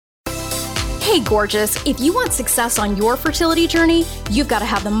Hey, gorgeous. If you want success on your fertility journey, you've got to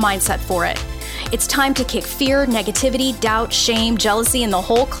have the mindset for it. It's time to kick fear, negativity, doubt, shame, jealousy, and the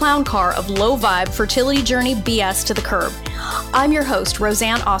whole clown car of low-vibe fertility journey BS to the curb. I'm your host,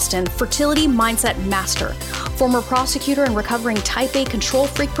 Roseanne Austin, fertility mindset master, former prosecutor and recovering type A control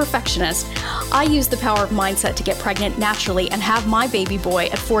freak perfectionist. I use the power of mindset to get pregnant naturally and have my baby boy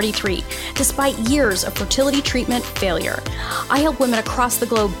at 43, despite years of fertility treatment failure. I help women across the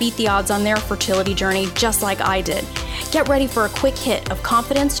globe beat the odds on their fertility journey just like I did. Get ready for a quick hit of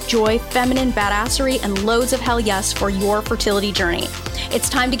confidence, joy, feminine badassery, and loads of hell yes for your fertility journey. It's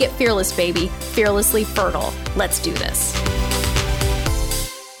time to get fearless, baby. Fearlessly fertile. Let's do this.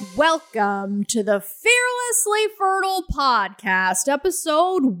 Welcome to the Fearlessly Fertile Podcast,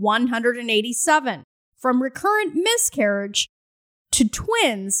 episode 187. From recurrent miscarriage to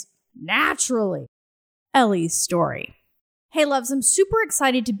twins naturally. Ellie's story. Hey, loves, I'm super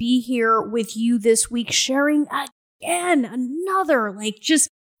excited to be here with you this week, sharing again another,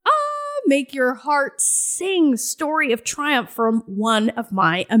 make your heart sing story of triumph from one of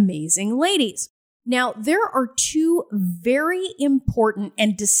my amazing ladies. Now, there are two very important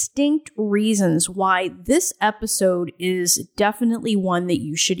and distinct reasons why this episode is definitely one that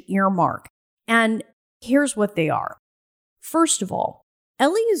you should earmark. And here's what they are. First of all,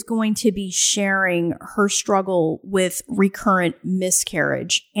 Ellie is going to be sharing her struggle with recurrent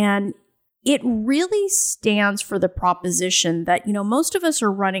miscarriage. And it really stands for the proposition that, most of us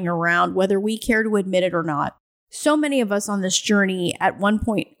are running around, whether we care to admit it or not. So many of us on this journey at one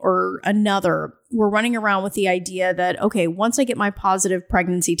point or another, we're running around with the idea that, okay, once I get my positive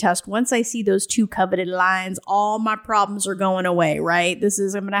pregnancy test, once I see those two coveted lines, all my problems are going away, right?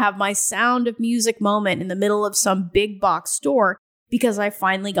 I'm going to have my Sound of Music moment in the middle of some big box store because I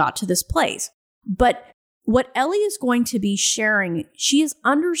finally got to this place. But what Ellie is going to be sharing, she is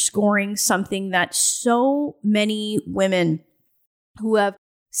underscoring something that so many women who have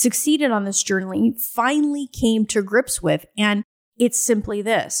succeeded on this journey finally came to grips with. And it's simply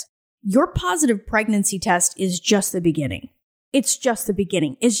this. Your positive pregnancy test is just the beginning. It's just the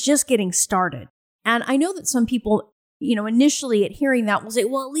beginning. It's just getting started. And I know that some people, initially at hearing that will say,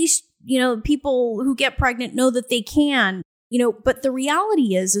 well, at least, people who get pregnant know that they can, but the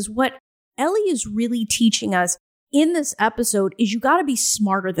reality is what Ellie is really teaching us in this episode is you got to be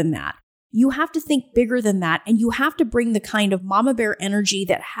smarter than that. You have to think bigger than that, and you have to bring the kind of mama bear energy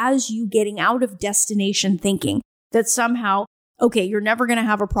that has you getting out of destination thinking that somehow, okay, you're never going to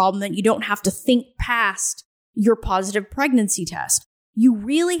have a problem, that you don't have to think past your positive pregnancy test. You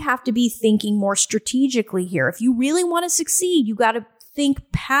really have to be thinking more strategically here. If you really want to succeed, you got to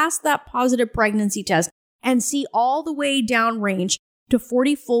think past that positive pregnancy test and see all the way downrange to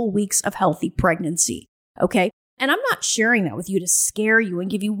 40 full weeks of healthy pregnancy. Okay. And I'm not sharing that with you to scare you and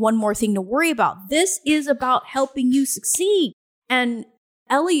give you one more thing to worry about. This is about helping you succeed. And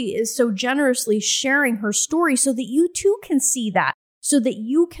Ellie is so generously sharing her story so that you too can see that, so that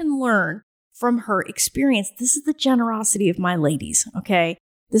you can learn from her experience. This is the generosity of my ladies, okay?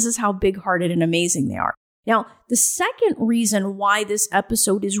 This is how big-hearted and amazing they are. Now, the second reason why this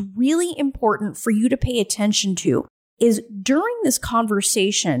episode is really important for you to pay attention to is during this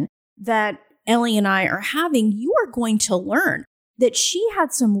conversation that Ellie and I are having, you are going to learn that she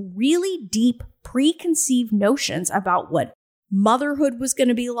had some really deep preconceived notions about what motherhood was going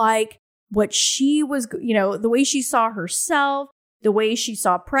to be like, what she was, the way she saw herself, the way she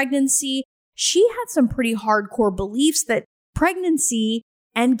saw pregnancy. She had some pretty hardcore beliefs that pregnancy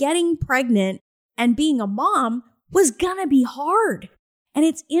and getting pregnant and being a mom was going to be hard. And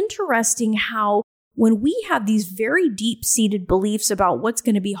it's interesting how when we have these very deep-seated beliefs about what's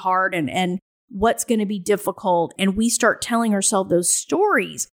going to be hard and what's going to be difficult, and we start telling ourselves those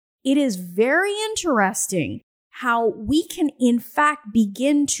stories, it is very interesting how we can, in fact,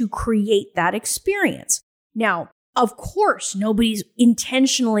 begin to create that experience. Now, of course, nobody's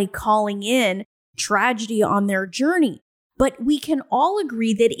intentionally calling in tragedy on their journey, but we can all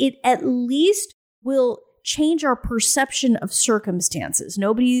agree that it at least will change our perception of circumstances.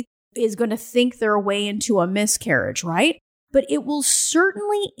 Nobody is going to think their way into a miscarriage, right? But it will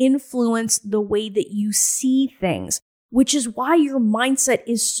certainly influence the way that you see things, which is why your mindset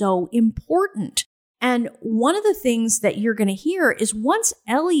is so important. And one of the things that you're going to hear is once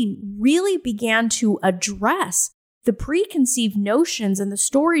Ellie really began to address the preconceived notions and the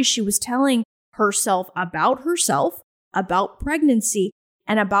stories she was telling herself, about pregnancy,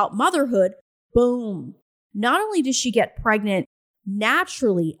 and about motherhood, boom. Not only did she get pregnant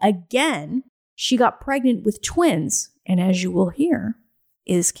naturally again, she got pregnant with twins, and as you will hear,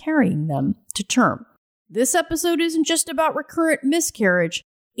 is carrying them to term. This episode isn't just about recurrent miscarriage.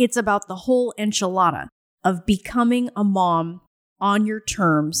 It's about the whole enchilada of becoming a mom on your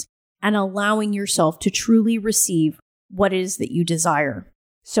terms and allowing yourself to truly receive what it is that you desire.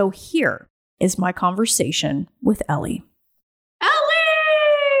 So here is my conversation with Ellie.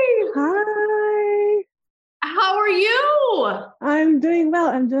 Ellie! Hi. How are you? I'm doing well.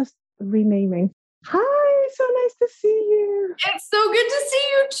 I'm just renaming. Hi, so nice to see you. It's so good to see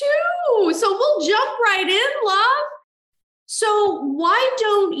you too. So we'll jump right in, love. So why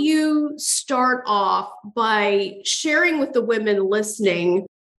don't you start off by sharing with the women listening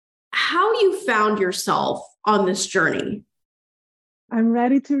how you found yourself on this journey? I'm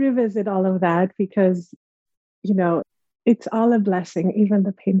ready to revisit all of that because, it's all a blessing, even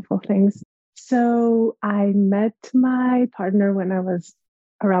the painful things. So I met my partner when I was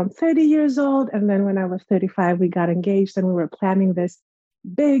around 30 years old. And then when I was 35, we got engaged and we were planning this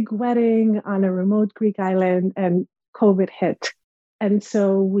big wedding on a remote Greek island, and COVID hit. And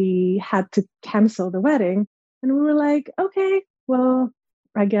so we had to cancel the wedding. And we were like, okay, well,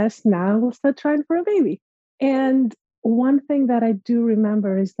 I guess now we'll start trying for a baby. And one thing that I do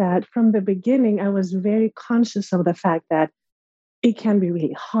remember is that from the beginning, I was very conscious of the fact that it can be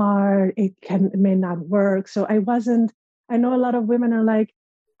really hard. It may not work. So I know a lot of women are like,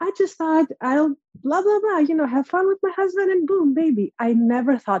 I just thought I'll blah, blah, blah, have fun with my husband and boom, baby. I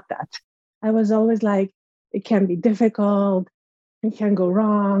never thought that. I was always like, it can be difficult. It can go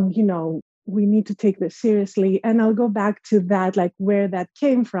wrong. We need to take this seriously. And I'll go back to that, like where that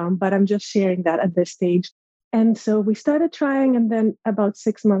came from, but I'm just sharing that at this stage. And so we started trying. And then about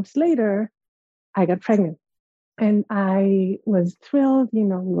 6 months later, I got pregnant. And I was thrilled. We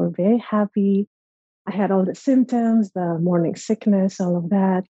were very happy. I had all the symptoms, the morning sickness, all of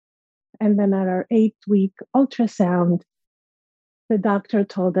that. And then at our 8-week ultrasound, the doctor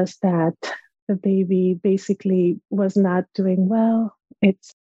told us that the baby basically was not doing well.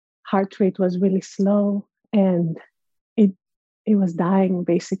 Its heart rate was really slow and it was dying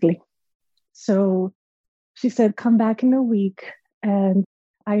basically. So she said, come back in a week and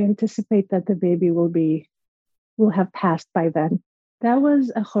I anticipate that the baby will have passed by then. That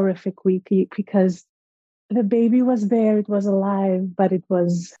was a horrific week because the baby was there, it was alive, but it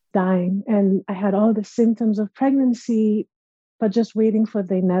was dying. And I had all the symptoms of pregnancy, but just waiting for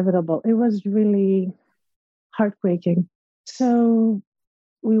the inevitable. It was really heartbreaking. So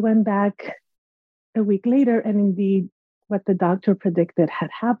we went back a week later, and indeed, what the doctor predicted had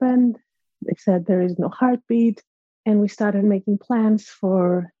happened. They said there is no heartbeat. And we started making plans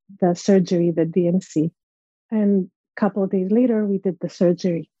for the surgery, the DNC. And a couple of days later, we did the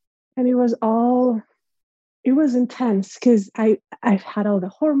surgery. And it was intense because I've had all the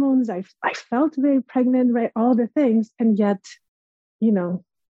hormones. I felt very pregnant, right? All the things. And yet,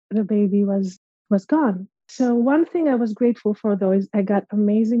 the baby was gone. So one thing I was grateful for, though, is I got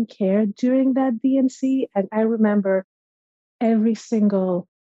amazing care during that DNC. And I remember every single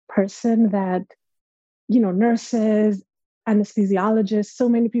person that, nurses, anesthesiologists, so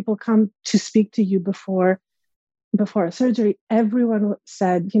many people come to speak to you before a surgery. Everyone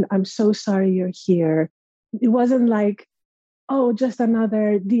said, I'm so sorry you're here. It wasn't like, oh, just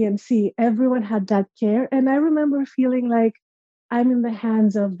another DNC. Everyone had that care. And I remember feeling like I'm in the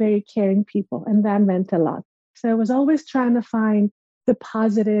hands of very caring people. And that meant a lot. So I was always trying to find the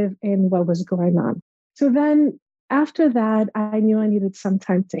positive in what was going on. So then after that, I knew I needed some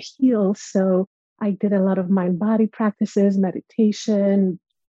time to heal. So I did a lot of mind-body practices, meditation,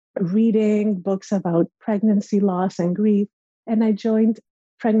 reading books about pregnancy loss and grief. And I joined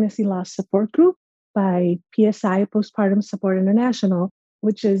Pregnancy Loss Support Group by PSI, Postpartum Support International,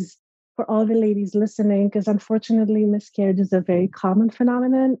 which is for all the ladies listening, because unfortunately, miscarriage is a very common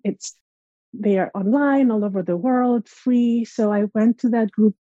phenomenon. They are online all over the world, free. So I went to that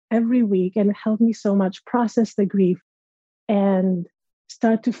group every week, and it helped me so much process the grief and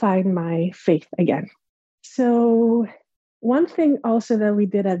start to find my faith again. So one thing also that we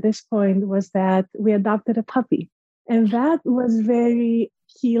did at this point was that we adopted a puppy. And that was very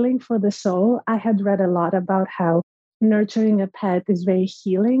healing for the soul. I had read a lot about how nurturing a pet is very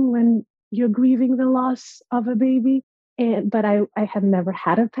healing when you're grieving the loss of a baby. But I had never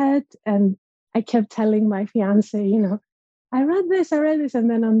had a pet. And I kept telling my fiance, I read this. And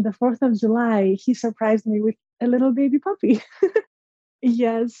then on the 4th of July, he surprised me with a little baby puppy.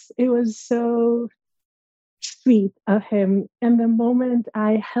 Yes, it was so sweet of him. And the moment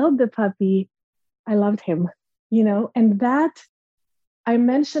I held the puppy, I loved him, and that I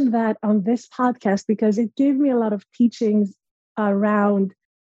mentioned that on this podcast because it gave me a lot of teachings around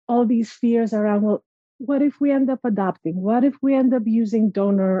all these fears around, well, what if we end up adopting? What if we end up using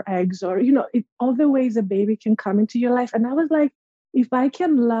donor eggs or, all the ways a baby can come into your life? And I was like, if I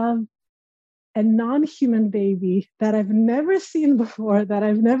can love a non-human baby that I've never seen before, that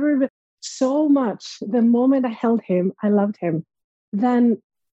I've never so much, the moment I held him, I loved him, then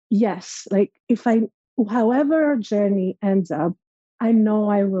yes, like if I, however our journey ends up, I know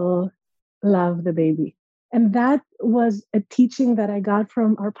I will love the baby. And that was a teaching that I got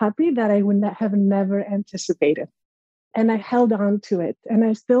from our puppy that I would have never anticipated. And I held on to it. And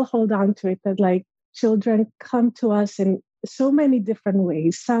I still hold on to it, that like children come to us in so many different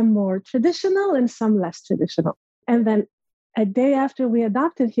ways, some more traditional and some less traditional. And then a day after we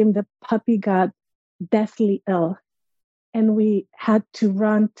adopted him, the puppy got deathly ill. And we had to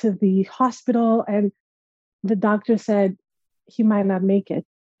run to the hospital, and the doctor said he might not make it.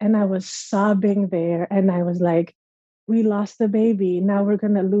 And I was sobbing there. And I was like, we lost the baby. Now we're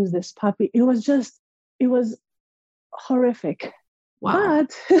going to lose this puppy. It was horrific. Wow.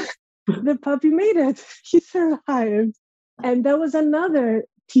 But the puppy made it. He survived. And that was another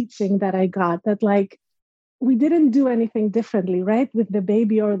teaching that I got, that like, we didn't do anything differently, right? With the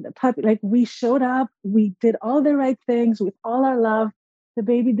baby or the puppy, like we showed up, we did all the right things with all our love. The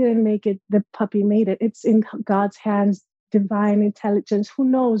baby didn't make it, the puppy made it. It's in God's hands, divine intelligence, who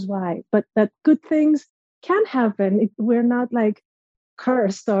knows why, but that good things can happen. We're not like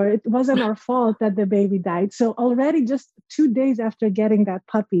cursed, or it wasn't our fault that the baby died. So already just 2 days after getting that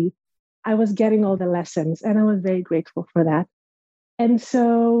puppy, I was getting all the lessons, and I was very grateful for that. And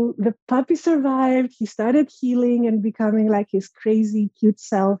so the puppy survived. He started healing and becoming like his crazy, cute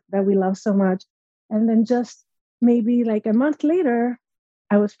self that we love so much. And then just maybe like a month later,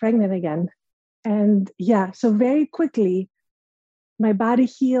 I was pregnant again. And yeah, so very quickly, my body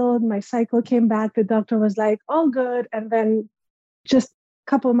healed, my cycle came back. The doctor was like, all good. And then just a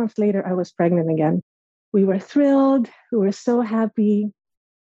couple of months later, I was pregnant again. We were thrilled. We were so happy.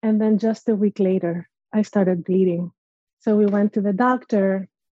 And then just a week later, I started bleeding. So we went to the doctor,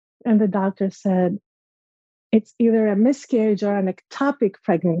 and the doctor said, it's either a miscarriage or an ectopic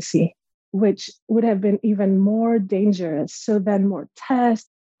pregnancy, which would have been even more dangerous. So then more tests,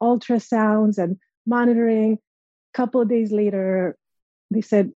 ultrasounds, and monitoring. A couple of days later, they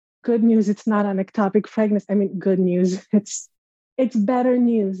said, good news, it's not an ectopic pregnancy. I mean, good news. It's better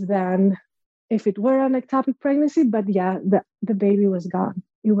news than if it were an ectopic pregnancy. But yeah, the baby was gone.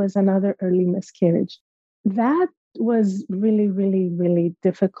 It was another early miscarriage. That was really, really, really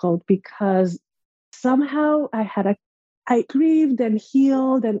difficult, because somehow I grieved and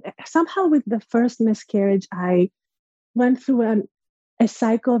healed. And somehow with the first miscarriage, I went through a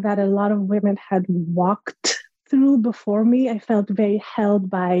cycle that a lot of women had walked through before me. I felt very held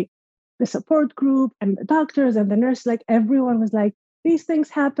by the support group and the doctors and the nurses. Like everyone was like, these things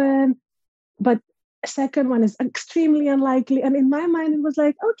happen, but a second one is extremely unlikely. And in my mind, it was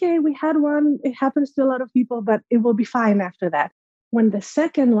like, okay, we had one. It happens to a lot of people, but it will be fine after that. When the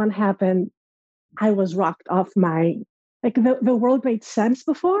second one happened, I was rocked off like the world made sense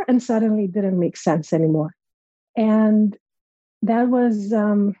before, and suddenly it didn't make sense anymore. And that was,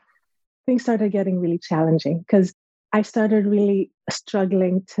 things started getting really challenging, because I started really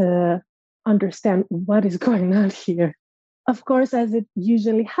struggling to understand what is going on here. Of course, as it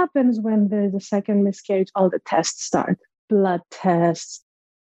usually happens when there's a second miscarriage, all the tests start. Blood tests,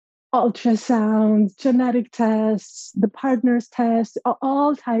 ultrasounds, genetic tests, the partner's tests,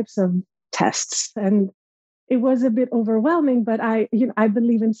 all types of tests. And it was a bit overwhelming, but I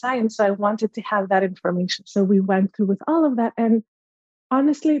believe in science, so I wanted to have that information. So we went through with all of that. And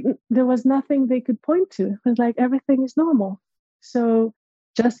honestly, there was nothing they could point to. It was like, everything is normal. So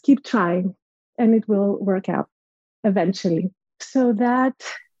just keep trying and it will work out eventually. So that,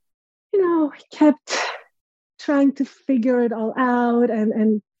 kept trying to figure it all out.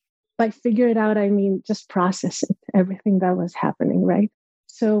 And by figure it out, I mean, just process it, everything that was happening, right?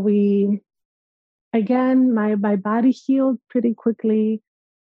 So my body healed pretty quickly.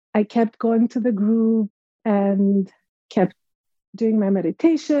 I kept going to the group and kept doing my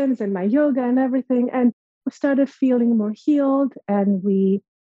meditations and my yoga and everything. And we started feeling more healed, and we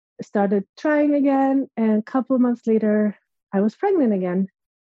started trying again. And a couple of months later, I was pregnant again.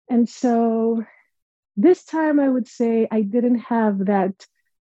 And so this time I would say I didn't have that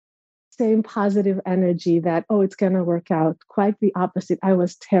same positive energy that, oh, it's going to work out. Quite the opposite. I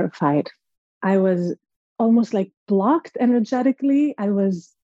was terrified. I was almost like blocked energetically. I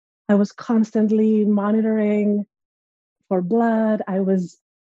was constantly monitoring for blood. I was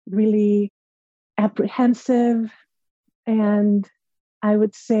really apprehensive. And I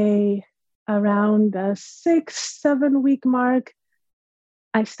would say around the 6-7 week mark,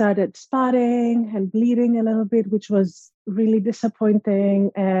 I started spotting and bleeding a little bit, which was really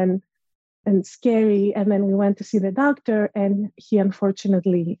disappointing. And and scary. And then we went to see the doctor, and he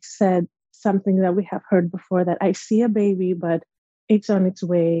unfortunately said something that we have heard before, that I see a baby, but it's on its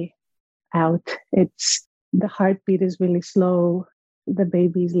way out. The heartbeat is really slow. The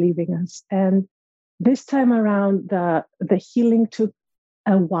baby's leaving us. And this time around, the healing took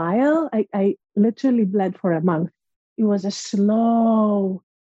a while. I literally bled for a month. It was a slow,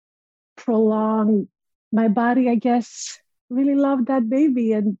 prolonged, my body, I guess, really loved that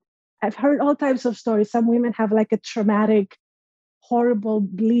baby. And I've heard all types of stories. Some women have like a traumatic, horrible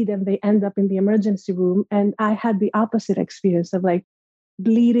bleed and they end up in the emergency room. And I had the opposite experience of like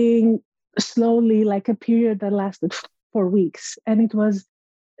bleeding slowly, like a period that lasted 4 weeks. And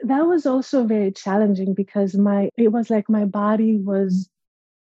that was also very challenging because it was like my body was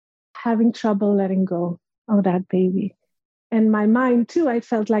having trouble letting go of that baby. And my mind too, I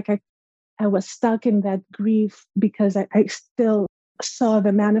felt like I was stuck in that grief because I still saw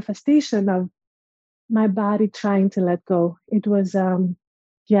the manifestation of my body trying to let go. It was,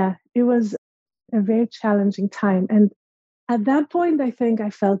 it was a very challenging time. And at that point, I think I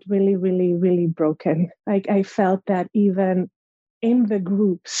felt really, really, really broken. Like I felt that even in the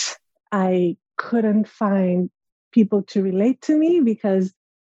groups, I couldn't find people to relate to me because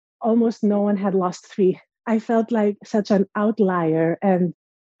almost no one had lost 3. I felt like such an outlier, and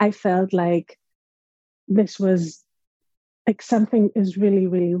I felt like this was like something is really,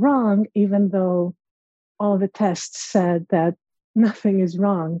 really wrong, even though all the tests said that nothing is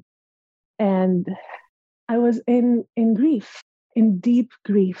wrong. And I was in grief, in deep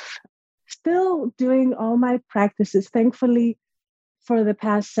grief, still doing all my practices. Thankfully, for the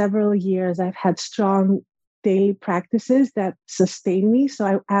past several years, I've had strong daily practices that sustain me.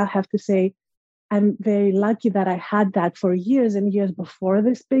 So I'll have to say, I'm very lucky that I had that for years and years before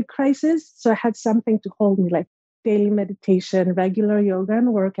this big crisis. So I had something to hold me, like daily meditation, regular yoga and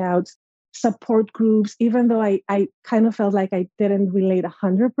workouts, support groups. Even though I kind of felt like I didn't relate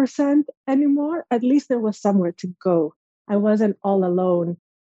 100% anymore, at least there was somewhere to go. I wasn't all alone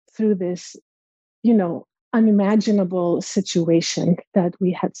through this, unimaginable situation that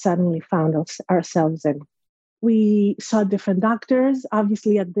we had suddenly found ourselves in. We saw different doctors.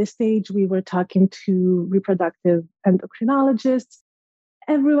 Obviously, at this stage, we were talking to reproductive endocrinologists.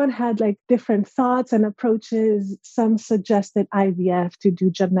 Everyone had like different thoughts and approaches. Some suggested IVF to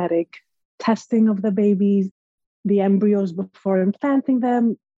do genetic testing of the babies, the embryos before implanting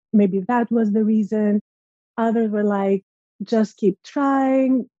them. Maybe that was the reason. Others were like, just keep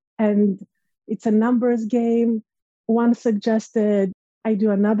trying, and it's a numbers game. One suggested I do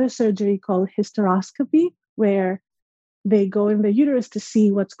another surgery called hysteroscopy, where they go in the uterus to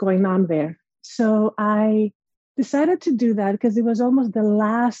see what's going on there. So I decided to do that because it was almost the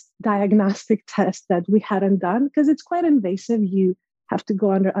last diagnostic test that we hadn't done, because it's quite invasive. You have to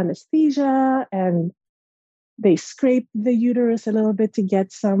go under anesthesia and they scrape the uterus a little bit to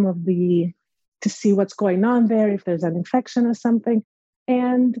get to see what's going on there, if there's an infection or something.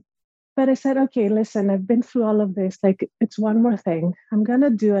 But I said, okay, listen, I've been through all of this. Like, it's one more thing. I'm going to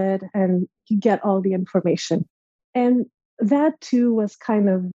do it and get all the information. And that too was kind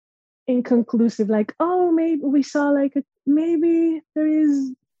of inconclusive. Like, oh, maybe we saw maybe there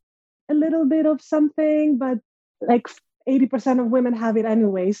is a little bit of something, but like 80% of women have it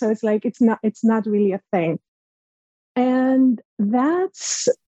anyway. So it's like, it's not really a thing. And that's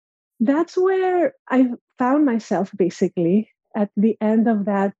where I found myself basically at the end of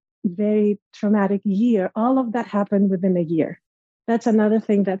that very traumatic year. All of that happened within a year. That's another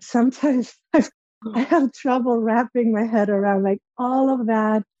thing that sometimes I have trouble wrapping my head around. Like, all of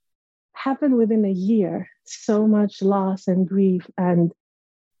that happened within a year. So much loss and grief. And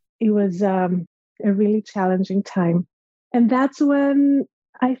it was a really challenging time. And that's when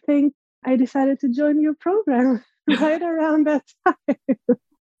I think I decided to join your program right around that time.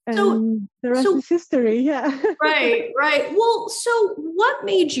 And the rest is history. Yeah. Right. Well, so what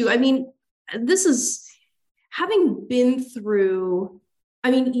made you, this is having been through,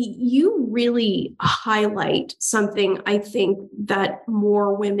 you really highlight something I think that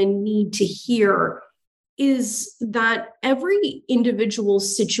more women need to hear, is that every individual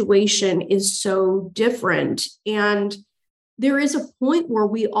situation is so different. And there is a point where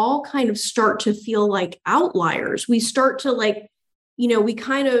we all kind of start to feel like outliers. We start to we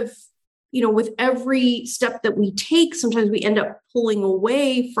kind of, with every step that we take, sometimes we end up pulling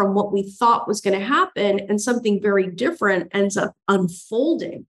away from what we thought was going to happen, and something very different ends up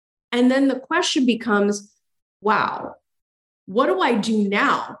unfolding. And then the question becomes, wow, what do I do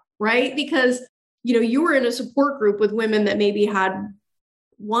now? Right? Because, you were in a support group with women that maybe had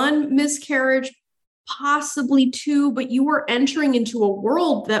 1 miscarriage, possibly 2, but you were entering into a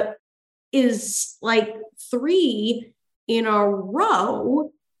world that is like 3 in a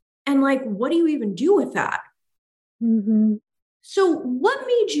row. And like, what do you even do with that? Mm-hmm. So what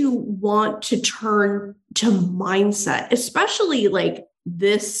made you want to turn to mindset, especially like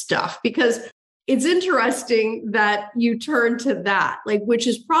this stuff? Because it's interesting that you turn to that, like, which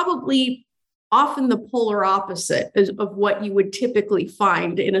is probably often the polar opposite of what you would typically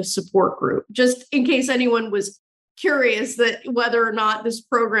find in a support group. Just in case anyone was curious that whether or not this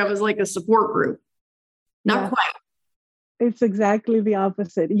program is like a support group. Not quite. It's exactly the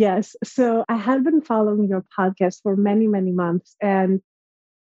opposite. Yes. So I had been following your podcast for many, many months, and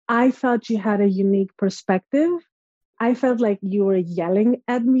I thought you had a unique perspective. I felt like you were yelling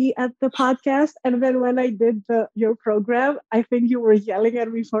at me at the podcast. And then when I did your program, I think you were yelling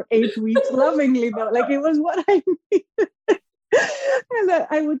at me for 8 weeks lovingly, though. Like, it was what I needed. And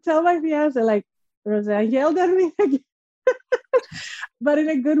I would tell my fiance, like, Rosanna yelled at me again. But in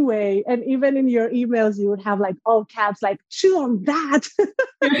a good way. And even in your emails, you would have like all caps, like, chew on that.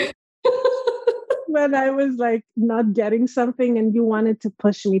 When I was like not getting something and you wanted to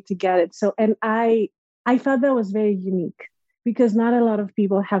push me to get it. So, and I thought that was very unique because not a lot of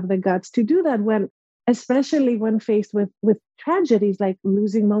people have the guts to do that especially when faced with tragedies like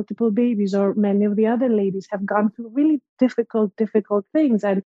losing multiple babies, or many of the other ladies have gone through really difficult things.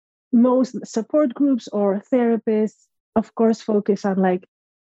 And most support groups or therapists, of course, focus on like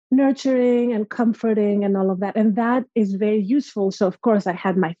nurturing and comforting and all of that. And that is very useful. So, of course, I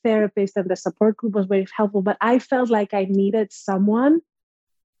had my therapist and the support group was very helpful, but I felt like I needed someone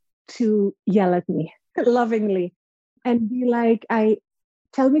to yell at me lovingly and be like,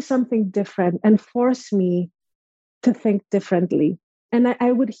 tell me something different and force me to think differently. And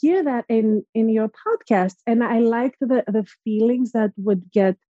I would hear that in your podcast. And I liked the feelings that would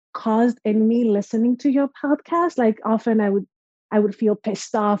get caused in me listening to your podcast. Like, often I would feel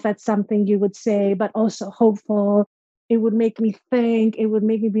pissed off at something you would say, but also hopeful. It would make me think. It would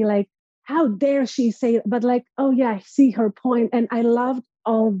make me be like, how dare she say it? But like, oh yeah, I see her point. And I loved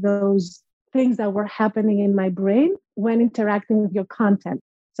all those things that were happening in my brain when interacting with your content.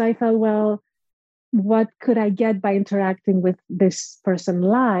 So I thought, well, what could I get by interacting with this person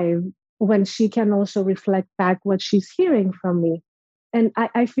live when she can also reflect back what she's hearing from me? And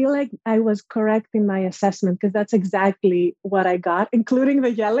I feel like I was correct in my assessment because that's exactly what I got, including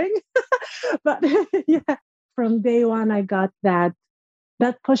the yelling. But yeah, from day one, I got that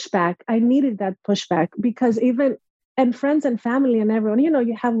pushback. I needed that pushback because and friends and family and everyone,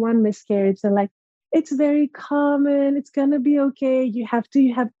 you have one miscarriage and like, it's very common. It's going to be okay. You have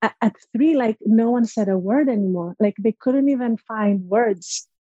at 3, like no one said a word anymore. Like they couldn't even find words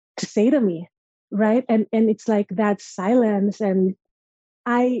to say to me. Right. And it's like that silence. And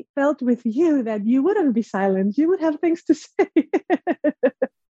I felt with you that you wouldn't be silent. You would have things to say.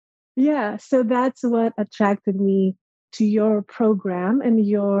 Yeah. So that's what attracted me to your program and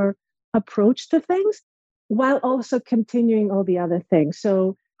your approach to things, while also continuing all the other things.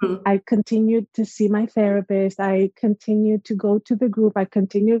 So I continued to see my therapist. I continued to go to the group. I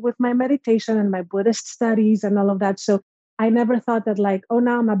continued with my meditation and my Buddhist studies and all of that. So I never thought that like, oh,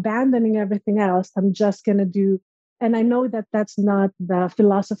 now I'm abandoning everything else. I'm just going to do. And I know that that's not the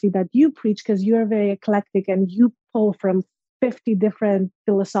philosophy that you preach because you're very eclectic and you pull from 50 different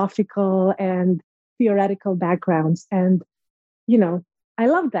philosophical and theoretical backgrounds. And, I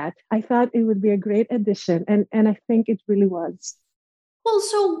love that. I thought it would be a great addition. And I think it really was. Well,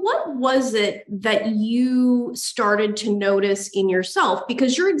 so what was it that you started to notice in yourself?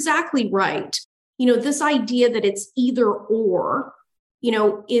 Because you're exactly right. This idea that it's either or,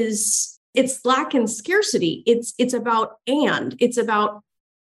 it's lack and scarcity. It's about it's about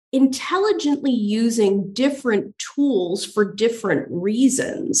intelligently using different tools for different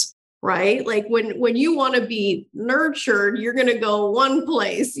reasons, right? Like when you want to be nurtured, you're going to go one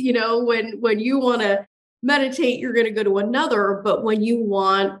place, when you want to meditate, you're going to go to another. But when you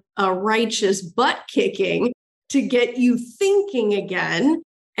want a righteous butt kicking to get you thinking again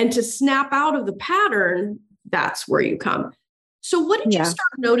and to snap out of the pattern, that's where you come. So what did you start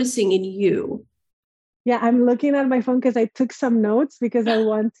noticing in you? Yeah, I'm looking at my phone because I took some notes because I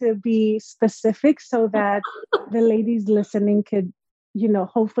want to be specific so that the ladies listening could,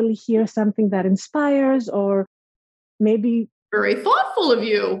 hopefully hear something that inspires or maybe... Very thoughtful of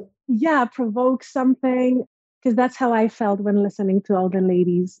you. Yeah, provoke something, because that's how I felt when listening to all the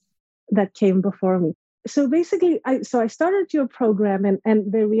ladies that came before me. So basically, I started your program and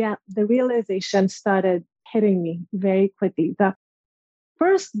the realization started hitting me very quickly. The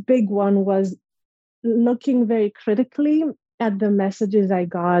first big one was looking very critically at the messages I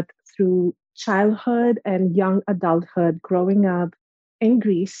got through childhood and young adulthood growing up in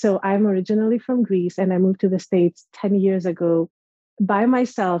Greece. So I'm originally from Greece and I moved to the States 10 years ago by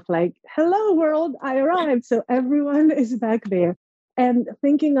myself, like, hello world, I arrived. So everyone is back there. And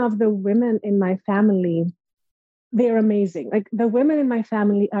thinking of the women in my family, they're amazing. Like the women in my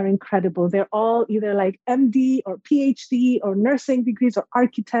family are incredible. They're all either like MD or PhD or nursing degrees or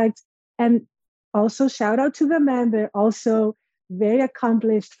architects. And also shout out to the men. They're also very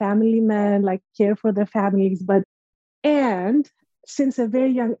accomplished family men, like care for their families. And since a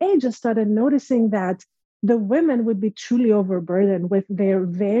very young age, I started noticing that the women would be truly overburdened with their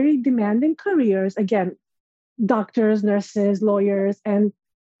very demanding careers. Again, doctors, nurses, lawyers, and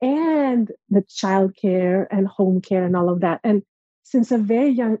the childcare and home care and all of that. And since a very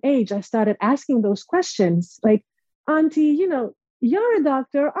young age, I started asking those questions like, Auntie, you're a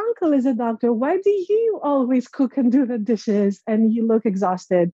doctor, Uncle is a doctor. Why do you always cook and do the dishes and you look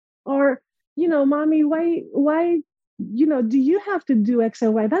exhausted? Or, Mommy, why, do you have to do X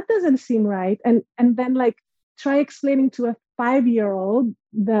or Y? That doesn't seem right. And then like try explaining to a 5-year-old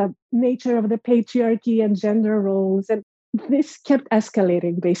the nature of the patriarchy and gender roles. And this kept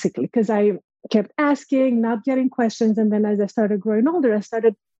escalating basically because I kept asking, not getting questions. And then as I started growing older, I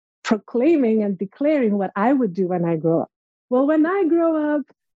started proclaiming and declaring what I would do when I grow up. Well, when I grow up,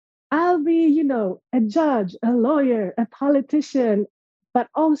 I'll be, a judge, a lawyer, a politician, but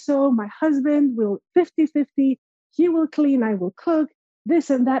also my husband will 50-50. He will clean, I will cook, this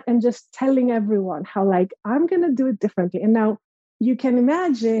and that, and just telling everyone how like I'm going to do it differently. And now you can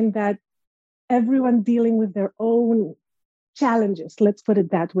imagine that everyone dealing with their own challenges, let's put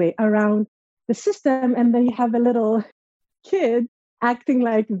it that way, around the system. And then you have a little kid acting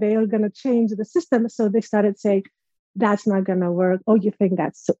like they are going to change the system. So they started saying, that's not going to work. Oh, you think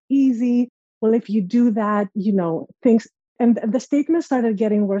that's so easy? Well, if you do that, things, and the statement started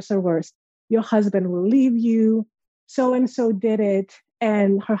getting worse and worse. Your husband will leave you. So-and-so did it.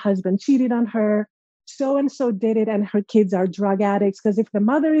 And her husband cheated on her. So-and-so did it. And her kids are drug addicts. Because if the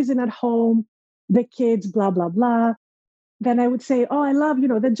mother isn't at home, the kids, blah, blah, blah. Then I would say, oh, I love,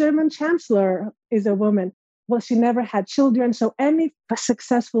 the German chancellor is a woman. Well, she never had children. So any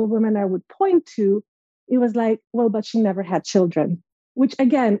successful woman I would point to, it was like, well, but she never had children, which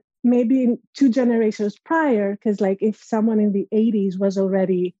again, maybe in 2 generations prior, because like if someone in the 80s was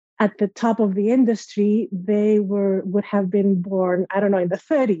already at the top of the industry, they would have been born, I don't know, in the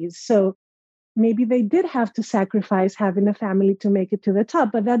 30s. So maybe they did have to sacrifice having a family to make it to the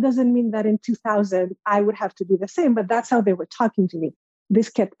top. But that doesn't mean that in 2000, I would have to do the same. But that's how they were talking to me. This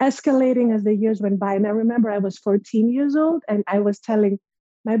kept escalating as the years went by. And I remember I was 14 years old and I was telling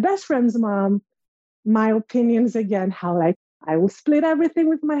my best friend's mom my opinions again, how like I will split everything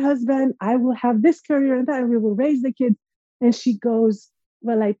with my husband. I will have this career and that, and we will raise the kids. And she goes,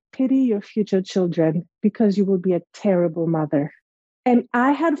 well, I pity your future children because you will be a terrible mother. And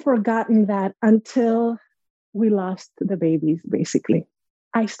I had forgotten that until we lost the babies, basically.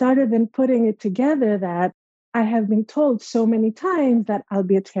 I started then putting it together that I have been told so many times that I'll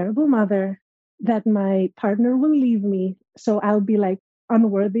be a terrible mother, that my partner will leave me. So I'll be like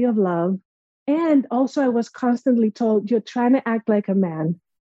unworthy of love. And also I was constantly told, you're trying to act like a man.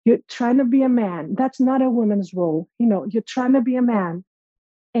 You're trying to be a man. That's not a woman's role. You're trying to be a man.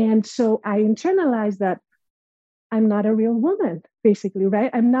 And so I internalized that I'm not a real woman, basically, right?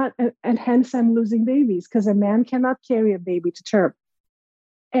 I'm not, and hence I'm losing babies because a man cannot carry a baby to term.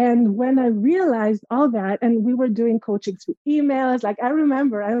 And when I realized all that, and we were doing coaching through emails, like I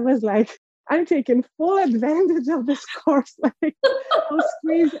remember I was like, I'm taking full advantage of this course. Like I'll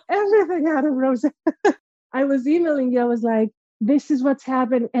squeeze everything out of Roseanne. I was emailing you. I was like, this is what's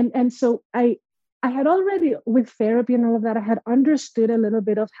happened. And so I had already, with therapy and all of that, I had understood a little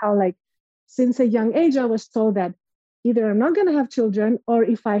bit of how, like, since a young age, I was told that either I'm not going to have children, or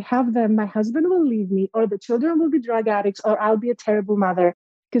if I have them, my husband will leave me, or the children will be drug addicts, or I'll be a terrible mother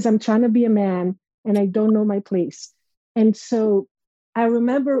because I'm trying to be a man and I don't know my place. And so I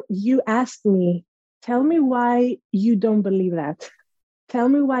remember you asked me, tell me why you don't believe that. Tell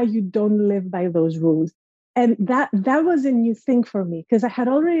me why you don't live by those rules. And that was a new thing for me because I had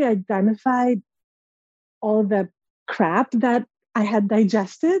already identified all the crap that I had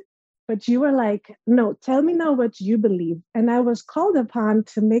digested. But you were like, no, tell me now what you believe. And I was called upon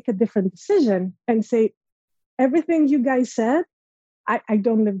to make a different decision and say, everything you guys said, I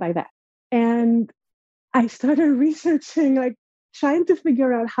don't live by that. And I started researching, like trying to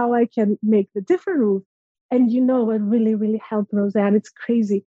figure out how I can make the different rules. And you know what really, really helped, Roseanne? It's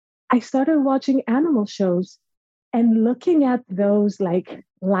crazy. I started watching animal shows and looking at those like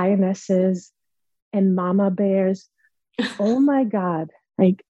lionesses and mama bears. Oh my God.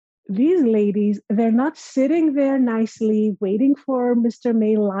 Like, these ladies, they're not sitting there nicely waiting for Mr.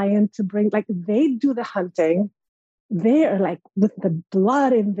 Male Lion to bring, like, they do the hunting. They are like with the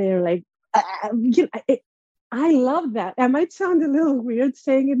blood in there, like, I love that. I might sound a little weird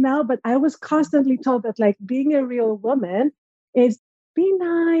saying it now, but I was constantly told that, like, being a real woman is be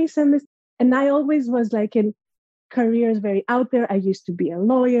nice and this. And I always was like in careers very out there. I used to be a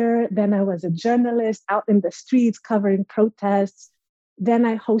lawyer. Then I was a journalist out in the streets covering protests. Then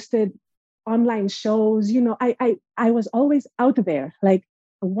I hosted online shows. I was always out there. Like,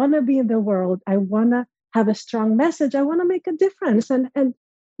 I want to be in the world. I want to have a strong message. I want to make a difference and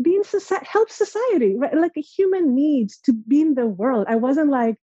be in society, help society, right? Like, a human needs to be in the world. I wasn't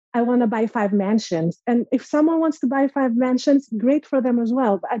like, I want to buy 5 mansions. And if someone wants to buy 5 mansions, great for them as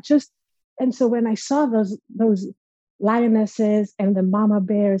well. But and so when I saw those lionesses and the mama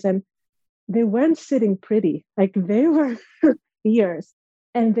bears, and they weren't sitting pretty, like, they were fierce,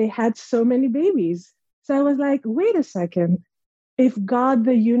 and they had so many babies. So I was like, wait a second. If God,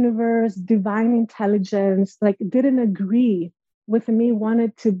 the universe, divine intelligence, like, didn't agree with me,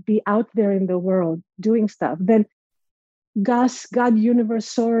 wanted to be out there in the world doing stuff, then God, universe,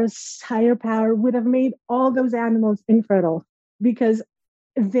 source, higher power would have made all those animals infertile, because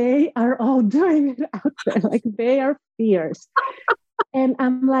they are all doing it out there. Like, they are fierce. And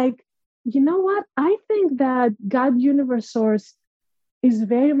I'm like, you know what? I think that God, universe, source is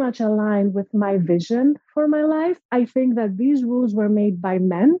very much aligned with my vision for my life. I think that these rules were made by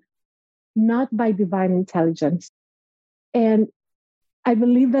men, not by divine intelligence. And I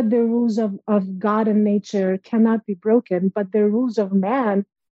believe that the rules of God and nature cannot be broken, but the rules of man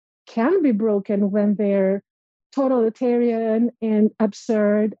can be broken when they're totalitarian and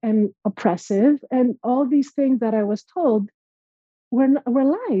absurd and oppressive. And all these things that I was told were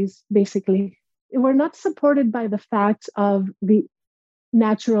lies, basically. We're not supported by the facts of the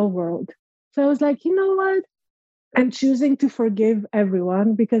natural world. So I was like, you know what? I'm choosing to forgive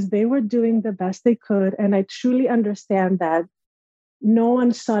everyone because they were doing the best they could. And I truly understand that no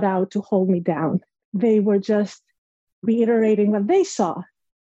one sought out to hold me down. They were just reiterating what they saw.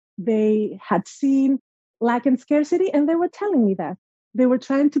 They had seen lack and scarcity, and they were telling me that. They were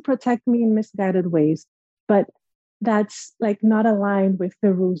trying to protect me in misguided ways, but that's like not aligned with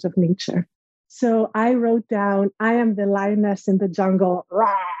the rules of nature. So I wrote down, I am the lioness in the jungle.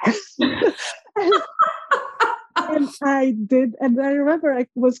 And I did. And I remember I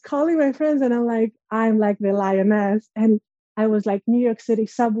was calling my friends and I'm like, I'm like the lioness. And I was like New York City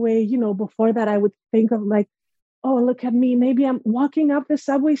subway, before that I would think of like, oh, look at me. Maybe I'm walking up the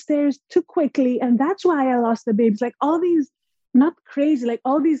subway stairs too quickly. And that's why I lost the babies. Like all these, not crazy, like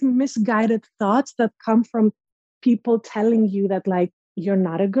all these misguided thoughts that come from people telling you that like, you're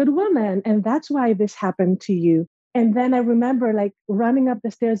not a good woman. And that's why this happened to you. And then I remember like running up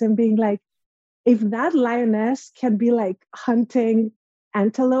the stairs and being like, if that lioness can be like hunting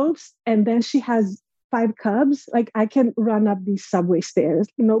antelopes and then she has 5 cubs, like I can run up these subway stairs,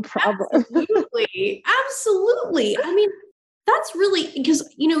 no problem. Absolutely. Absolutely. I mean, that's really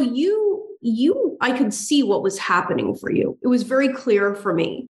because, I could see what was happening for you. It was very clear for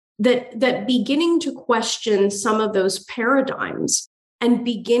me that beginning to question some of those paradigms and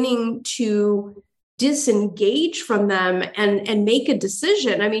beginning to disengage from them and make a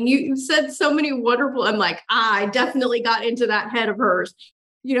decision. I mean, you said so many wonderful, I'm like, I definitely got into that head of hers,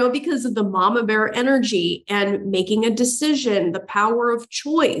 because of the mama bear energy and making a decision, the power of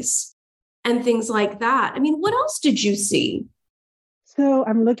choice and things like that. I mean, what else did you see? So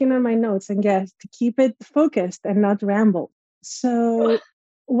I'm looking at my notes and guess to keep it focused and not ramble. So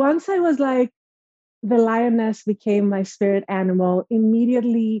once I was like, the lioness became my spirit animal,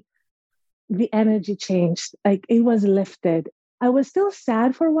 immediately the energy changed. Like it was lifted. I was still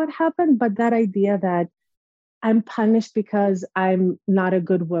sad for what happened, but that idea that I'm punished because I'm not a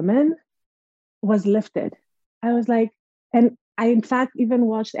good woman was lifted. I was like, and I in fact even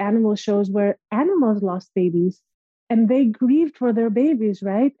watched animal shows where animals lost babies and they grieved for their babies,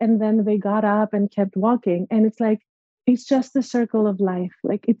 right? And then they got up and kept walking. And it's like, it's just the circle of life.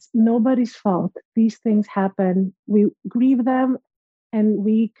 Like it's nobody's fault. These things happen. We grieve them and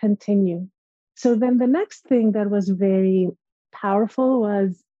we continue. So then the next thing that was very powerful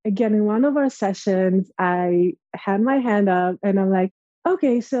was, again, in one of our sessions, I had my hand up and I'm like,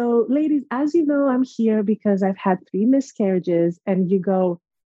 okay, so ladies, as you know, I'm here because I've had 3 miscarriages. And you go,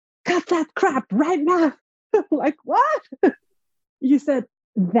 cut that crap right now. Like, what? You said,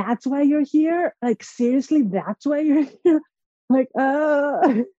 that's why you're here? Like, seriously, that's why you're here? Like,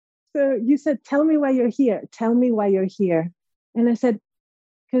 So you said, tell me why you're here. Tell me why you're here. And I said,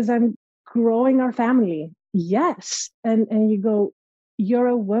 because I'm growing our family. Yes. And you go, you're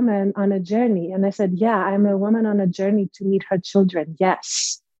a woman on a journey. And I said, yeah, I'm a woman on a journey to meet her children.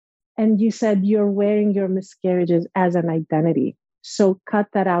 Yes. And you said you're wearing your miscarriages as an identity. So cut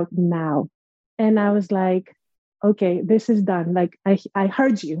that out now. And I was like, okay, this is done. Like, I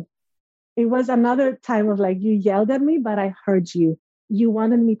heard you. It was another time of like, you yelled at me, but I heard you. You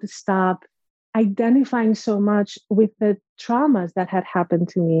wanted me to stop identifying so much with the traumas that had happened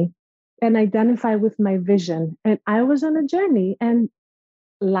to me and identify with my vision. And I was on a journey. And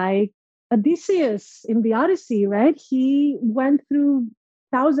like Odysseus in the Odyssey, right? He went through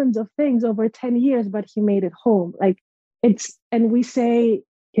thousands of things over 10 years, but he made it home. Like and we say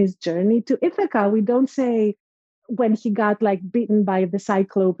his journey to Ithaca. We don't say when he got like beaten by the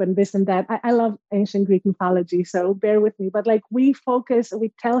Cyclope and this and that. I love ancient Greek mythology, so bear with me. But like we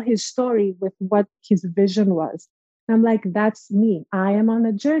tell his story with what his vision was. And I'm like, that's me. I am on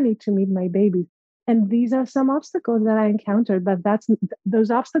a journey to meet my baby. And these are some obstacles that I encountered, but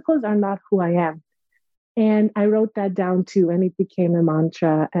those obstacles are not who I am. And I wrote that down too, and it became a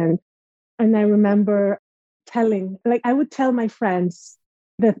mantra. And I remember I would tell my friends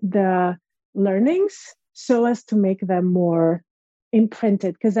the learnings so as to make them more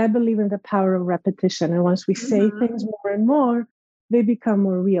imprinted, because I believe in the power of repetition. And once we say things more and more, they become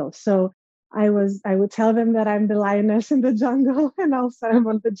more real. So I would tell them that I'm the lioness in the jungle, and also I'm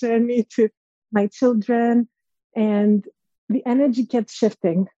on the journey to my children. And the energy kept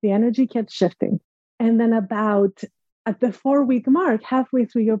shifting. And then about at the 4-week mark, halfway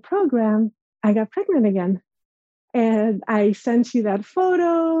through your program, I got pregnant again. And I sent you that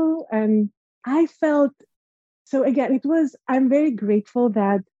photo, and I felt, so again, I'm very grateful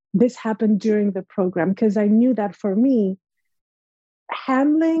that this happened during the program, because I knew that for me,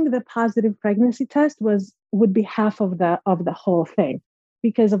 handling the positive pregnancy test would be half of the whole thing.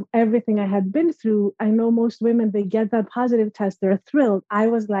 Because of everything I had been through, I know most women, they get that positive test, they're thrilled. I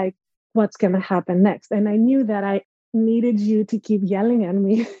was like, what's going to happen next? And I knew that I needed you to keep yelling at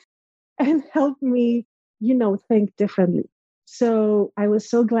me and help me, think differently. So I was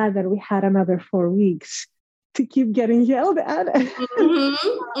so glad that we had another 4 weeks to keep getting yelled at.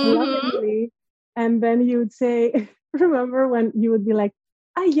 Lovingly. And then you would say, remember when you would be like,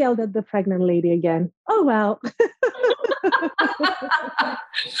 I yelled at the pregnant lady again. Oh, well.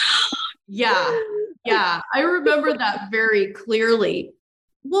 Yeah. I remember that very clearly.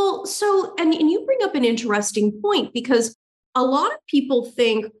 Well, so, and you bring up an interesting point, because a lot of people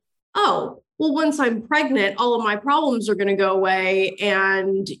think, oh, well, once I'm pregnant, all of my problems are going to go away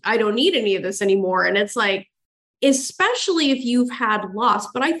and I don't need any of this anymore. And it's like, especially if you've had loss,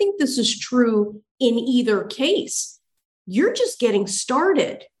 but I think this is true in either case, you're just getting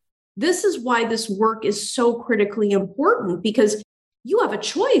started. This is why this work is so critically important, because you have a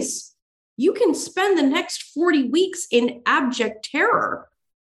choice. You can spend the next 40 weeks in abject terror,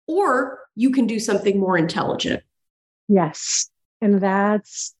 or you can do something more intelligent. Yes. And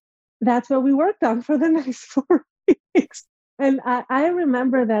that's what we worked on for the next 4 weeks. And I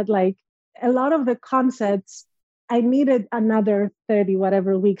remember that like a lot of the concepts, I needed another 30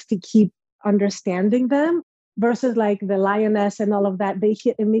 whatever weeks to keep understanding them, versus like the lioness and all of that, they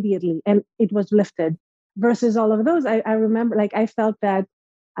hit immediately and it was lifted. Versus all of those, I remember like I felt that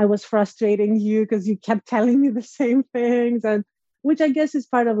I was frustrating you because you kept telling me the same things, and which I guess is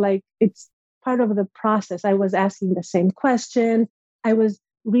part of like, it's part of the process. I was asking the same question. I was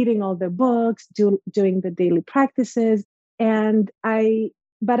reading all the books, doing the daily practices. But I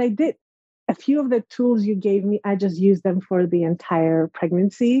did a few of the tools you gave me, I just used them for the entire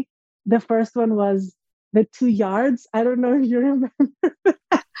pregnancy. The first one was the 2 yards. I don't know if you remember.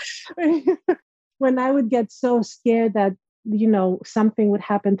 When I would get so scared that, something would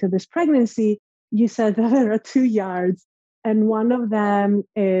happen to this pregnancy, you said that there are 2 yards. And one of them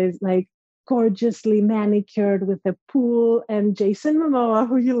is like gorgeously manicured with a pool, and Jason Momoa,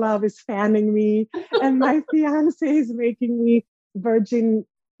 who you love, is fanning me, and my fiance is making me virgin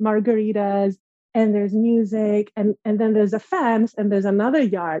margaritas, and there's music, and then there's a fence, and there's another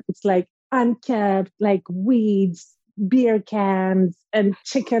yard. It's like unkept, like weeds, beer cans, and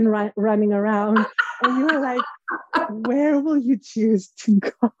chicken running around. And you were like, where will you choose to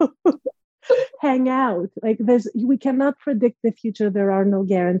go? Hang out. Like we cannot predict the future. There are no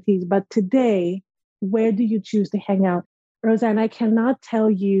guarantees. But today, where do you choose to hang out? Roseanne, I cannot tell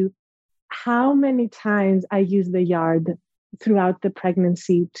you how many times I used the yard throughout the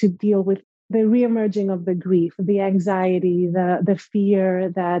pregnancy to deal with the reemerging of the grief, the anxiety, the fear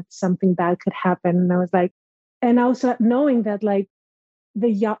that something bad could happen. And I was like, and also knowing that like the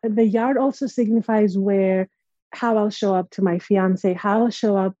yard also signifies how I'll show up to my fiance, how I'll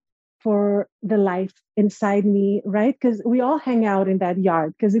show up for the life inside me, right? Because we all hang out in that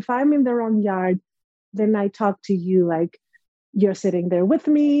yard. Because if I'm in the wrong yard, then I talk to you like you're sitting there with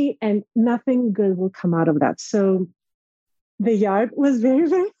me and nothing good will come out of that. So the yard was very,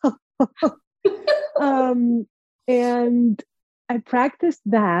 very helpful. And I practiced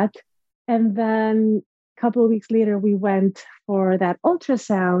that. And then a couple of weeks later, we went for that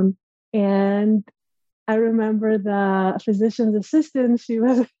ultrasound. And I remember the physician's assistant, she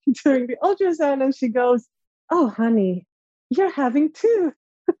was doing the ultrasound and she goes, "Oh, honey, you're having two."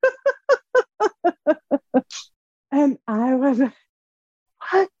 And I was like,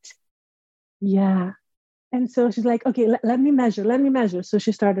 "What?" Yeah. And so she's like, "Okay, let me measure. So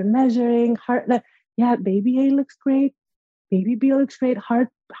she started measuring heart. Yeah, baby A looks great. Baby B looks great.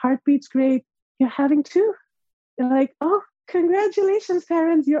 Heartbeat's great. You're having two." They're like, "Oh, congratulations,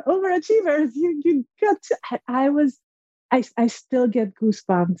 parents. You're overachievers. You got to." I still get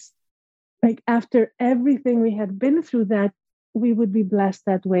goosebumps. Like after everything we had been through, that we would be blessed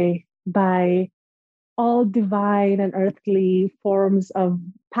that way by all divine and earthly forms of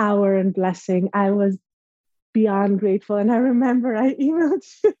power and blessing. I was beyond grateful. And I remember I emailed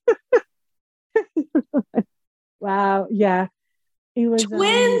you. Wow. Yeah. It was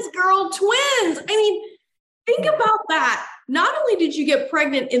twins, girl, twins. I mean, think about that. Not only did you get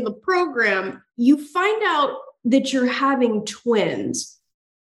pregnant in the program, you find out that you're having twins.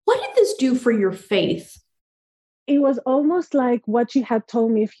 What did this do for your faith? It was almost like what you had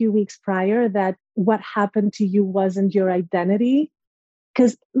told me a few weeks prior, that what happened to you wasn't your identity.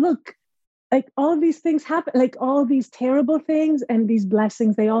 Because look, like all these things happen, like all these terrible things and these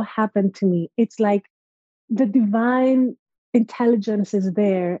blessings, they all happened to me. It's like the divine intelligence is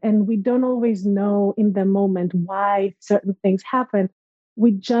there, and we don't always know in the moment why certain things happen.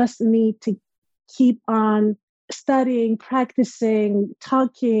 We just need to keep on studying, practicing,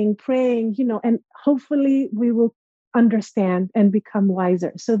 talking, praying, and hopefully we will understand and become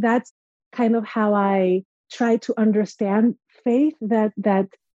wiser. So that's kind of how I try to understand faith, that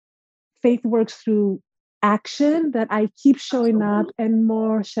faith works through action, that I keep showing up and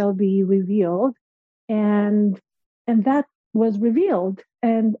more shall be revealed. And that was revealed.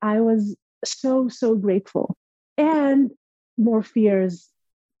 And I was so, so grateful. And more fears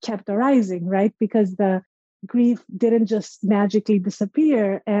kept arising, right? Because the grief didn't just magically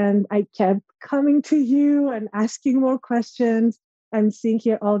disappear. And I kept coming to you and asking more questions. I'm seeing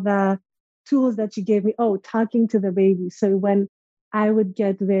here all the tools that you gave me. Oh, talking to the baby. So when I would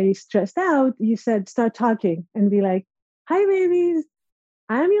get very stressed out, you said, start talking and be like, "Hi, babies.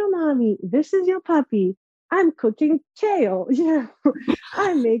 I'm your mommy. This is your puppy. I'm cooking kale. Yeah,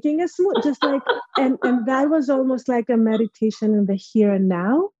 I'm making a smoothie." Just like, and that was almost like a meditation in the here and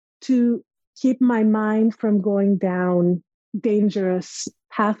now to keep my mind from going down dangerous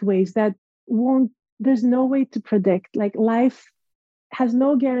pathways that there's no way to predict. Like life has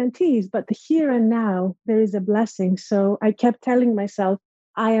no guarantees, but the here and now, there is a blessing. So I kept telling myself,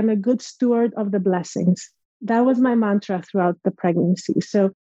 I am a good steward of the blessings. That was my mantra throughout the pregnancy.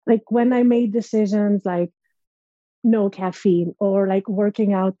 So like when I made decisions like no caffeine or like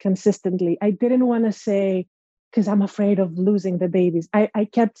working out consistently, I didn't want to say, because I'm afraid of losing the babies. I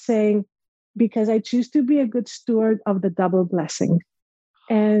kept saying, because I choose to be a good steward of the double blessing.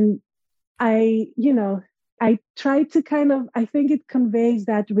 And I try to kind of, I think it conveys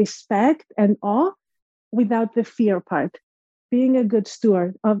that respect and awe without the fear part, being a good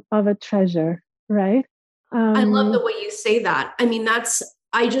steward of a treasure, right? I love the way you say that. I mean,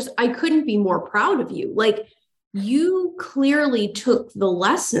 I couldn't be more proud of you. Like you clearly took the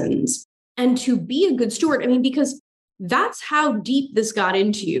lessons and to be a good steward. I mean, because that's how deep this got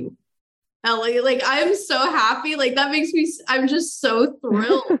into you. Ellie, like I'm so happy. Like that makes me, I'm just so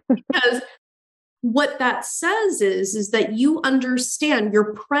thrilled because what that says is that you understand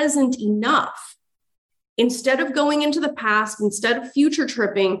you're present enough. Instead of going into the past, instead of future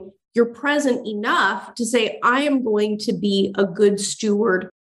tripping, you're present enough to say, I am going to be a good steward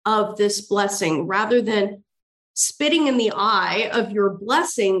of this blessing. Rather than spitting in the eye of your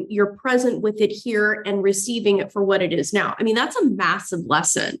blessing, you're present with it here and receiving it for what it is now. I mean, that's a massive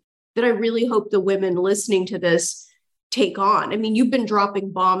lesson that I really hope the women listening to this take on. I mean, you've been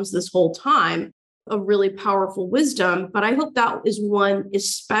dropping bombs this whole time of really powerful wisdom, but I hope that is one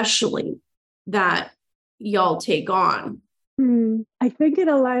especially that y'all take on. I think it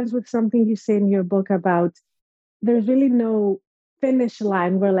aligns with something you say in your book about there's really no finish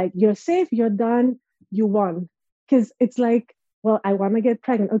line where like you're safe, you're done, you won. Because it's like, well, I want to get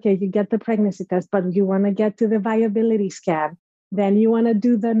pregnant. Okay, you get the pregnancy test, but you want to get to the viability scan. Then you want to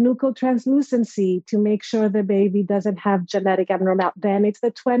do the nuchal translucency to make sure the baby doesn't have genetic abnormality. Then it's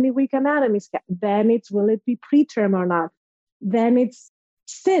the 20-week anatomy scan. Then it's, will it be preterm or not? Then it's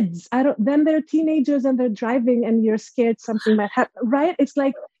SIDS. Then they're teenagers and they're driving and you're scared something might happen, right? It's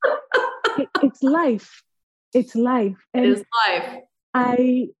like, it's life. It's life. And it is life.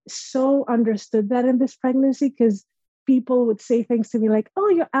 I so understood that in this pregnancy, because people would say things to me like, oh,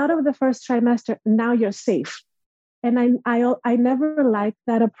 you're out of the first trimester. Now you're safe. And I never liked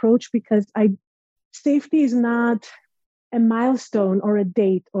that approach because safety is not a milestone or a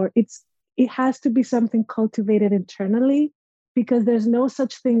date, or it has to be something cultivated internally, because there's no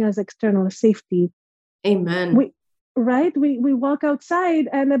such thing as external safety. Amen. We walk outside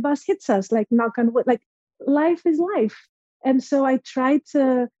and a bus hits us, like knock on wood, like life is life. And so I try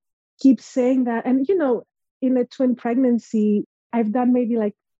to keep saying that. And, in a twin pregnancy, I've done maybe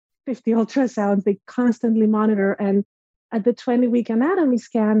like 50 ultrasounds. They constantly monitor. And at the 20-week anatomy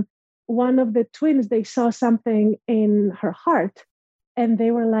scan, one of the twins, they saw something in her heart. And they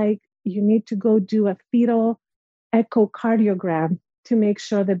were like, you need to go do a fetal echocardiogram to make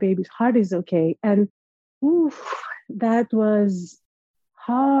sure the baby's heart is okay. And that was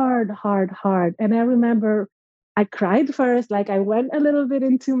hard. And I remember I cried first, like I went a little bit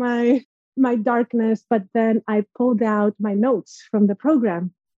into my darkness, but then I pulled out my notes from the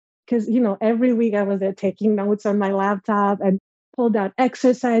program. Because, every week I was there taking notes on my laptop and pulled out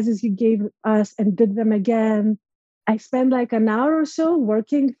exercises you gave us and did them again. I spent like an hour or so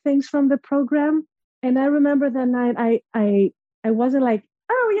working things from the program. And I remember that night I wasn't like,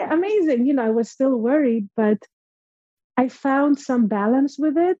 oh yeah, amazing. I was still worried, but I found some balance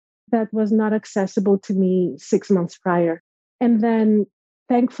with it that was not accessible to me 6 months prior. And then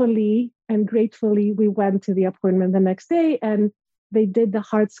thankfully and gratefully, we went to the appointment the next day and they did the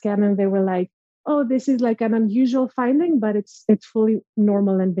heart scan and they were like, oh, this is like an unusual finding, but it's fully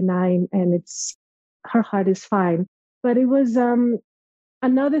normal and benign and her heart is fine. But it was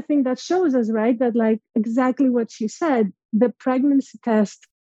another thing that shows us, right, that like exactly what she said, the pregnancy test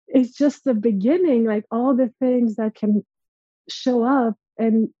is just the beginning, like all the things that can show up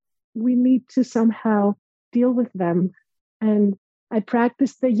and we need to somehow deal with them. And I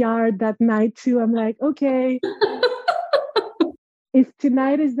practiced the yard that night too. I'm like, okay, if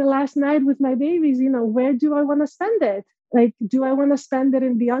tonight is the last night with my babies, where do I want to spend it? Like, do I want to spend it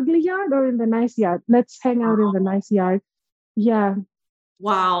in the ugly yard or in the nice yard? Let's hang out in the nice yard. Yeah.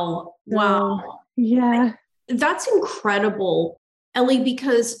 Wow. Yeah. That's incredible, Ellie,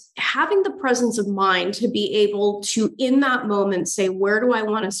 because having the presence of mind to be able to, in that moment, say, where do I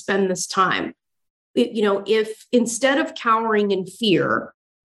want to spend this time? If instead of cowering in fear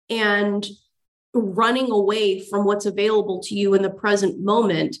and running away from what's available to you in the present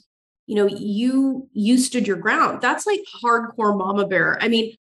moment, you stood your ground. That's like hardcore mama bear. I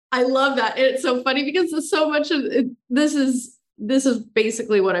mean, I love that. It's so funny because there's so much of it. This is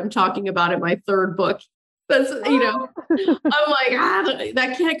basically what I'm talking about in my third book. That's, I'm like,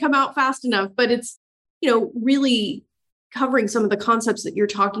 that can't come out fast enough, but it's, really covering some of the concepts that you're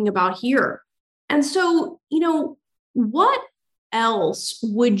talking about here. And so, what else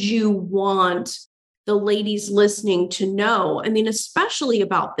would you want the ladies listening to know? I mean, especially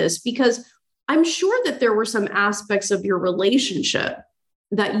about this, because I'm sure that there were some aspects of your relationship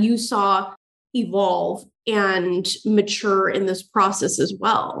that you saw evolve and mature in this process as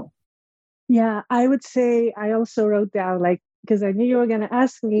well. Yeah, I would say I also wrote down, because I knew you were going to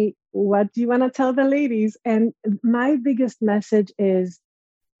ask me, what do you want to tell the ladies? And my biggest message is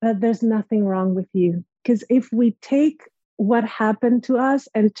that there's nothing wrong with you. Because if we take what happened to us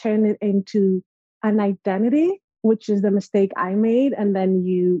and turn it into an identity, which is the mistake I made, and then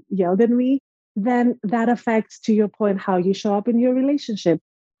you yelled at me, then that affects, to your point, how you show up in your relationship,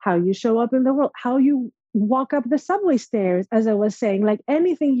 how you show up in the world, how you walk up the subway stairs, as I was saying. Like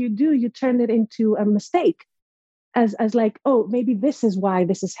anything you do, you turn it into a mistake as like, oh, maybe this is why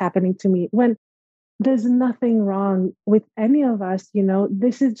this is happening to me, when there's nothing wrong with any of us.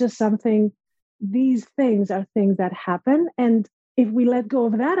 This is just something, these things are things that happen. And if we let go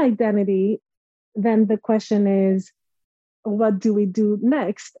of that identity, then the question is, what do we do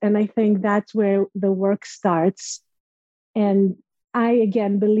next? And I think that's where the work starts. And I,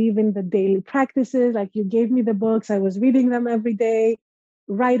 again, believe in the daily practices. Like you gave me the books, I was reading them every day,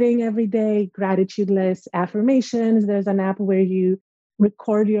 writing every day, gratitude lists, affirmations. There's an app where you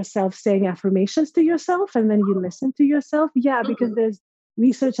record yourself saying affirmations to yourself and then you listen to yourself. Yeah, because there's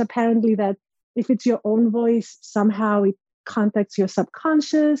research apparently that if it's your own voice, somehow it contacts your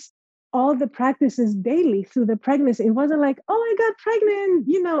subconscious. All the practices daily through the pregnancy. It wasn't like, oh, I got pregnant,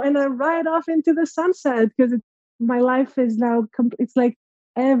 and I ride off into the sunset, because my life is now, it's like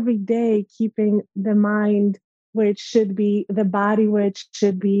every day keeping the mind where it should be, the body where it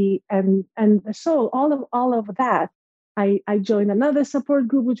should be, and the soul, all of that. I joined another support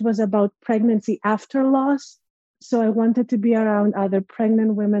group, which was about pregnancy after loss. So I wanted to be around other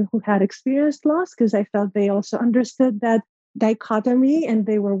pregnant women who had experienced loss, because I felt they also understood that dichotomy and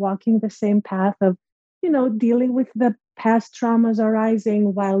they were walking the same path of, dealing with the past traumas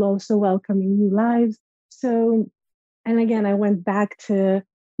arising while also welcoming new lives. So, and again, I went back to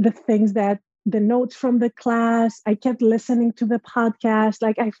the things that the notes from the class, I kept listening to the podcast.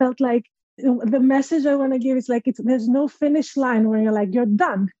 Like, I felt like the message I want to give is like, there's no finish line where you're like, you're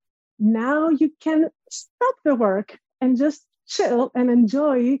done. Now you can stop the work and just chill and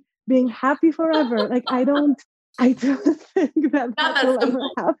enjoy being happy forever. Like, I don't think that will ever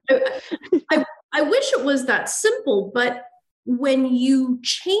happen. I wish it was that simple, but when you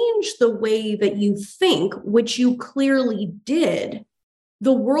change the way that you think, which you clearly did,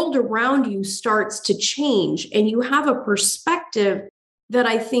 the world around you starts to change, and you have a perspective that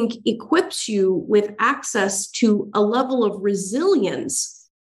I think equips you with access to a level of resilience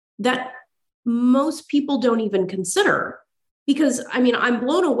that most people don't even consider. Because I'm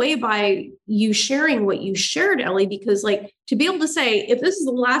blown away by you sharing what you shared, Ellie, because like, to be able to say, if this is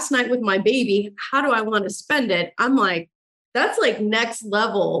the last night with my baby, how do I want to spend it? I'm like, that's like next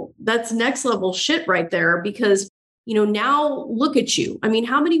level. That's next level shit right there. Because, now look at you.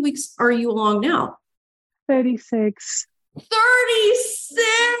 How many weeks are you along now? 36.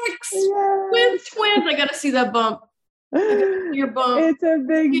 36 with twins. I got to see that bump. Your bump. It's a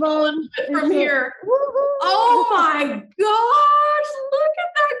big bump from here. Oh my gosh, look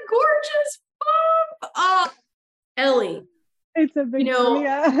at that gorgeous bump. Oh, Ellie. It's a big bump,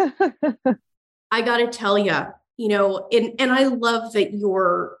 yeah. I got to tell you, and I love that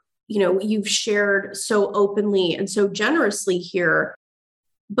you've shared so openly and so generously here,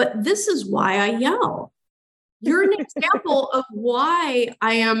 but this is why I yell. You're an example of why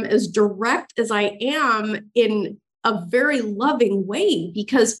I am as direct as I am in a very loving way,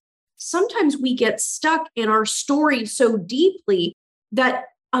 because sometimes we get stuck in our story so deeply that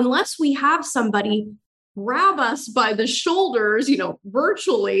unless we have somebody grab us by the shoulders,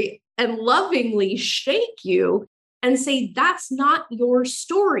 virtually and lovingly shake you and say, that's not your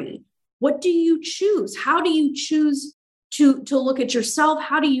story. What do you choose? How do you choose to look at yourself?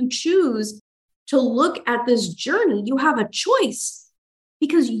 How do you choose to look at this journey? You have a choice,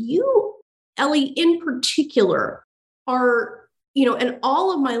 because you, Ellie, in particular, are, and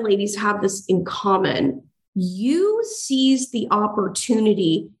all of my ladies have this in common. You seize the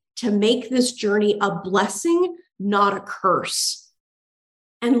opportunity to make this journey a blessing, not a curse.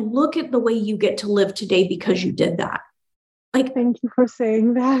 And look at the way you get to live today because you did that. Like, thank you for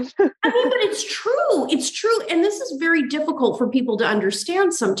saying that. but it's true. It's true. And this is very difficult for people to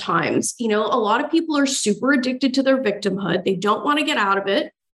understand sometimes. A lot of people are super addicted to their victimhood. They don't want to get out of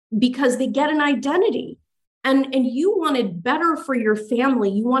it because they get an identity. And you wanted better for your family.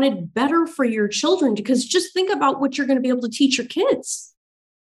 You wanted better for your children, because just think about what you're going to be able to teach your kids.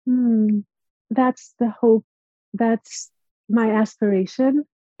 That's the hope. That's my aspiration.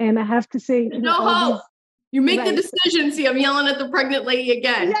 And I have to say, you make the decision. See, I'm yelling at the pregnant lady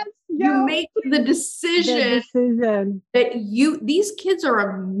again. Yes, you make the decision that these kids are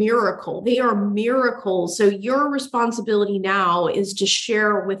a miracle. They are miracles. So your responsibility now is to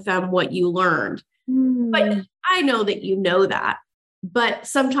share with them what you learned. But I know that you know that. But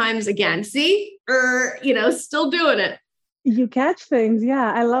sometimes, again, still doing it. You catch things.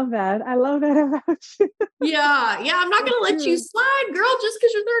 Yeah, I love that. I love that about you. Yeah. I'm not going to let you slide, girl, just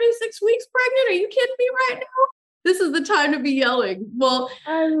because you're 36 weeks pregnant. Are you kidding me right now? This is the time to be yelling. Well,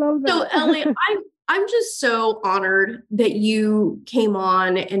 I love that. So, Ellie, I'm just so honored that you came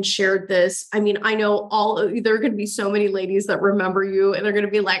on and shared this. I know there are going to be so many ladies that remember you, and they're going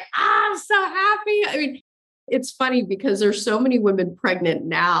to be like, I'm so happy. It's funny because there's so many women pregnant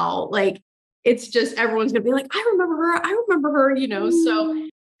now. Like, it's just, everyone's going to be like, I remember her,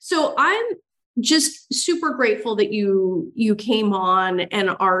 So I'm just super grateful that you came on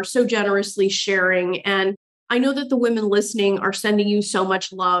and are so generously sharing. And I know that the women listening are sending you so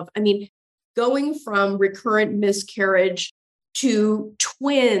much love. Going from recurrent miscarriage to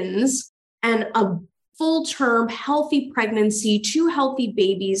twins and a full-term healthy pregnancy, 2 healthy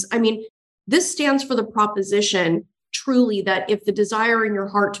babies. This stands for the proposition truly that if the desire in your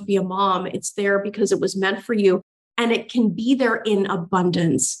heart to be a mom, it's there because it was meant for you, and it can be there in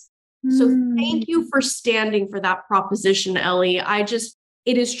abundance. So thank you for standing for that proposition, Ellie.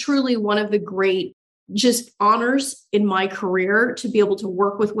 It is truly one of the great just honors in my career to be able to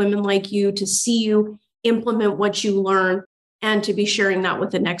work with women like you, to see you implement what you learn and to be sharing that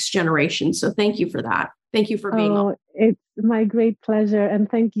with the next generation. So thank you for that. Thank you for being on. It's my great pleasure. And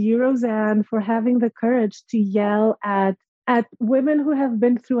thank you, Roseanne, for having the courage to yell at women who have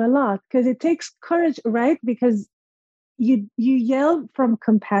been through a lot, because it takes courage, right? Because you yell from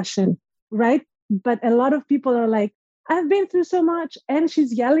compassion, right? But a lot of people are like, I've been through so much and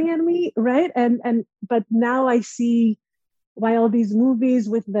she's yelling at me, right? But now I see why all these movies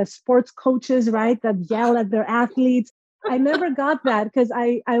with the sports coaches, right, that yell at their athletes. I never got that because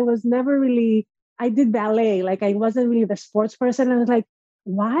I was never really, I did ballet. Like I wasn't really the sports person. I was like,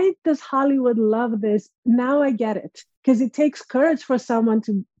 why does Hollywood love this? Now I get it. Because it takes courage for someone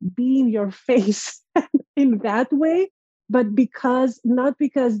to be in your face in that way, but not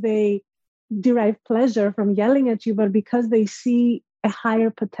because they derive pleasure from yelling at you, but because they see a higher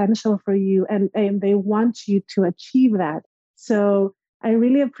potential for you and they want you to achieve that. So I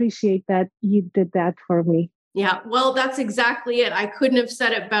really appreciate that you did that for me. Yeah, well, that's exactly it. I couldn't have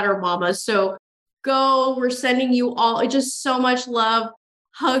said it better, Mama. So go, we're sending you all just so much love.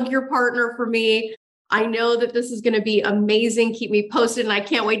 Hug your partner for me. I know that this is going to be amazing. Keep me posted, and I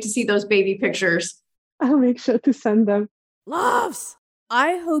can't wait to see those baby pictures. I'll make sure to send them. Loves!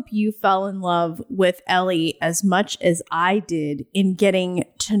 I hope you fell in love with Ellie as much as I did in getting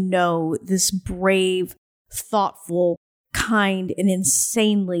to know this brave, thoughtful, kind, and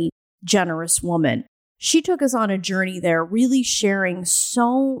insanely generous woman. She took us on a journey there, really sharing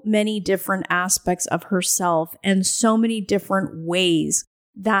so many different aspects of herself and so many different ways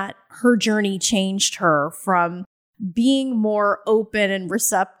that her journey changed her, from being more open and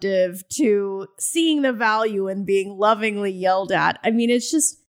receptive to seeing the value in being lovingly yelled at. I mean, it's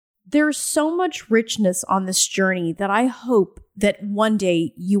just, there's so much richness on this journey that I hope that one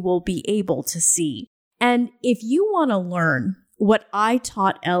day you will be able to see. And if you want to learn what I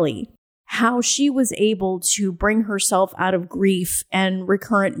taught Ellie, how she was able to bring herself out of grief and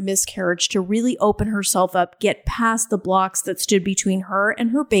recurrent miscarriage to really open herself up, get past the blocks that stood between her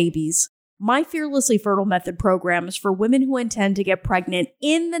and her babies, my Fearlessly Fertile Method program is for women who intend to get pregnant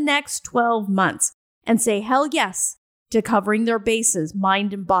in the next 12 months and say hell yes to covering their bases,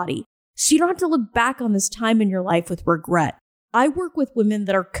 mind and body, so you don't have to look back on this time in your life with regret. I work with women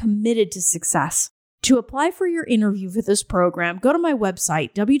that are committed to success. To apply for your interview for this program, go to my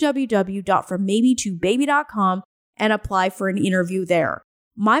website, www.frommaybe2baby.com, and apply for an interview there.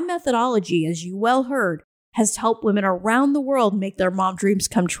 My methodology, as you well heard, has helped women around the world make their mom dreams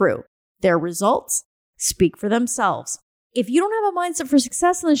come true. Their results speak for themselves. If you don't have a mindset for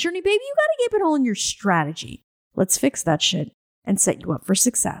success in this journey, baby, you got to keep it all in your strategy. Let's fix that shit and set you up for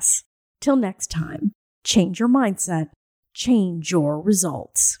success. Till next time, change your mindset, change your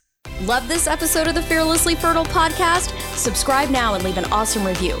results. Love this episode of the Fearlessly Fertile podcast? Subscribe now and leave an awesome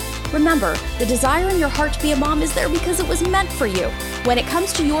review. Remember, the desire in your heart to be a mom is there because it was meant for you. When it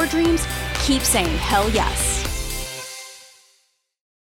comes to your dreams, keep saying hell yes.